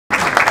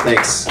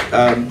Thanks.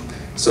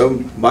 So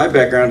my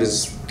background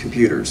is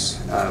computers.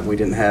 We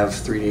didn't have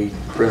 3D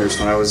printers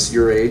when I was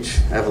your age.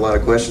 I have a lot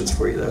of questions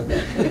for you though.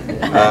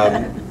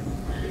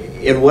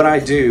 In what I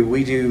do,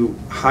 we do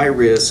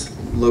high-risk,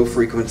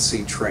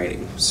 low-frequency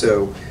training.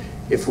 So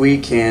if we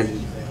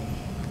can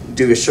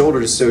do a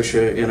shoulder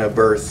dystocia in a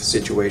birth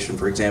situation,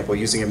 for example,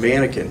 using a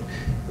mannequin,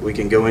 we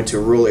can go into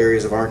rural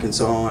areas of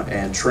Arkansas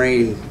and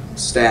train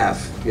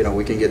staff. You know,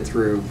 we can get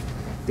through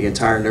the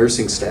entire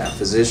nursing staff,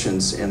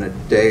 physicians, in a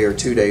day or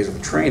 2 days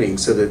of training,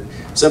 so that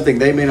something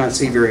they may not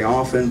see very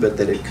often, but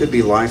that it could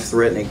be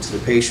life-threatening to the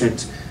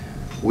patient,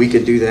 we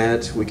can do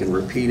that. We can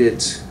repeat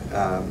it.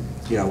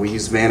 You know, we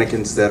use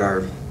mannequins that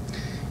are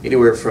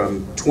anywhere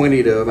from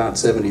 $20,000 to about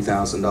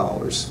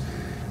 $70,000.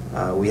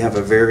 We have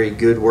a very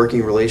good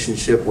working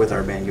relationship with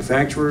our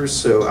manufacturers,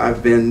 so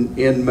I've been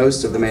in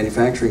most of the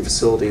manufacturing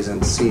facilities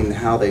and seen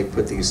how they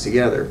put these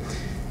together.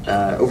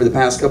 Over the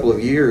past couple of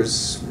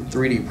years,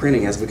 3D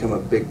printing has become a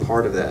big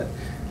part of that.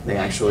 They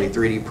actually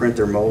 3D print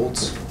their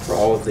molds for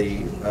all of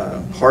the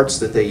parts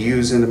that they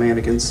use in the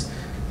mannequins.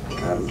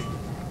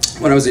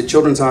 When I was at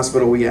Children's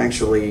Hospital, we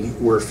actually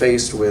were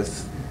faced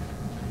with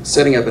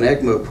setting up an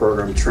ECMO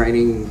program,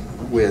 training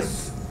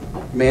with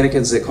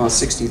mannequins that cost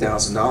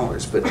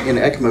 $60,000. But in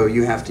ECMO,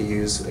 you have to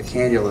use a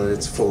cannula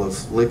that's full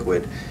of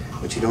liquid,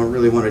 which you don't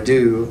really want to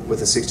do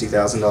with a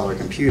 $60,000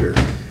 computer.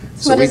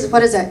 So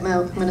what is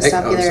ECMO? I'm going to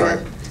stop you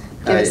there.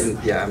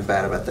 Yeah, I'm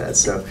bad about that.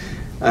 So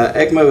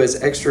ECMO is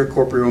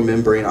extracorporeal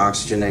membrane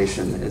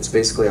oxygenation. It's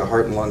basically a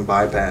heart and lung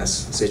bypass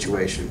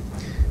situation.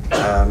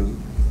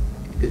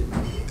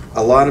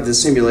 A lot of the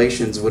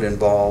simulations would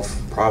involve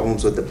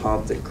problems with the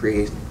pump that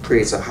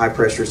creates a high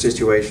pressure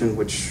situation,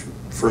 which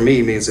for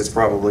me means it's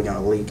probably going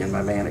to leak in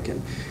my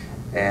mannequin.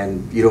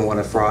 And you don't want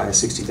to fry a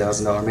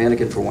 $60,000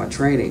 mannequin for one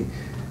training.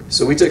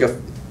 So we took a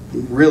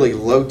really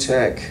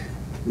low-tech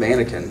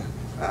mannequin,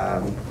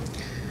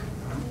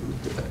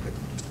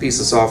 piece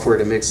of software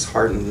to mix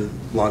heart and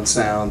lung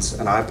sounds,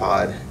 an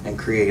iPod, and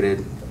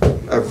created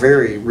a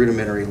very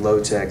rudimentary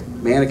low-tech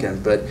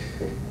mannequin. But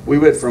we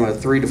went from a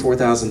 $3,000 to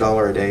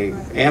 $4,000 a day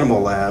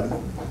animal lab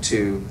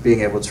to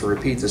being able to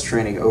repeat this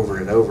training over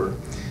and over.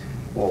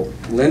 Well,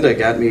 Linda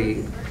got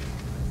me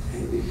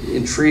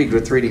intrigued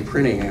with 3D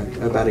printing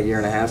about 1.5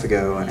 years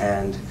ago,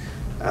 and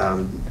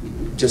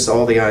just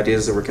all the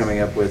ideas that we're coming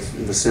up with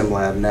in the sim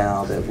lab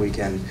now, that we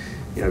can,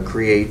 you know,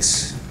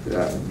 create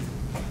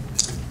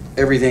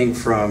everything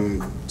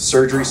from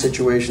surgery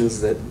situations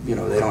that, you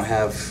know, they don't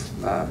have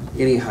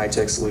any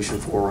high-tech solution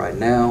for right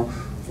now,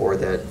 or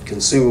that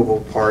consumable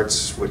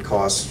parts would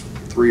cost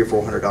 $300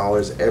 or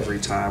 $400 every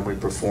time we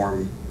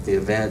perform the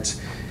event.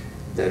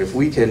 That if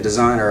we can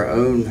design our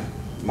own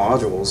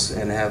modules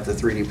and have the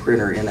 3D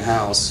printer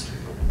in-house,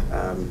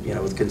 you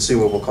know, with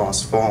consumable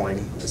costs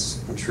falling,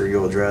 as I'm sure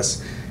you'll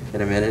address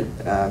in a minute,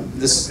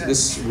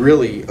 this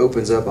really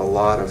opens up a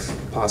lot of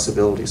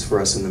possibilities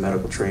for us in the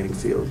medical training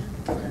field.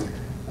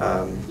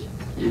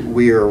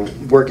 We are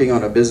working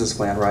on a business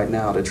plan right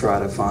now to try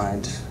to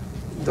find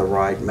the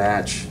right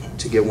match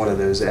to get one of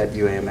those at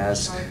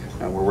UAMS,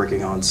 and we're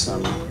working on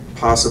some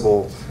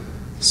possible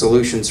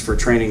solutions for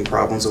training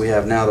problems that we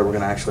have now that we're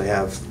going to actually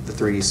have the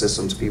 3D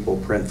systems people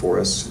print for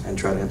us and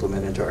try to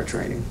implement into our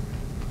training.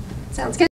 Sounds good.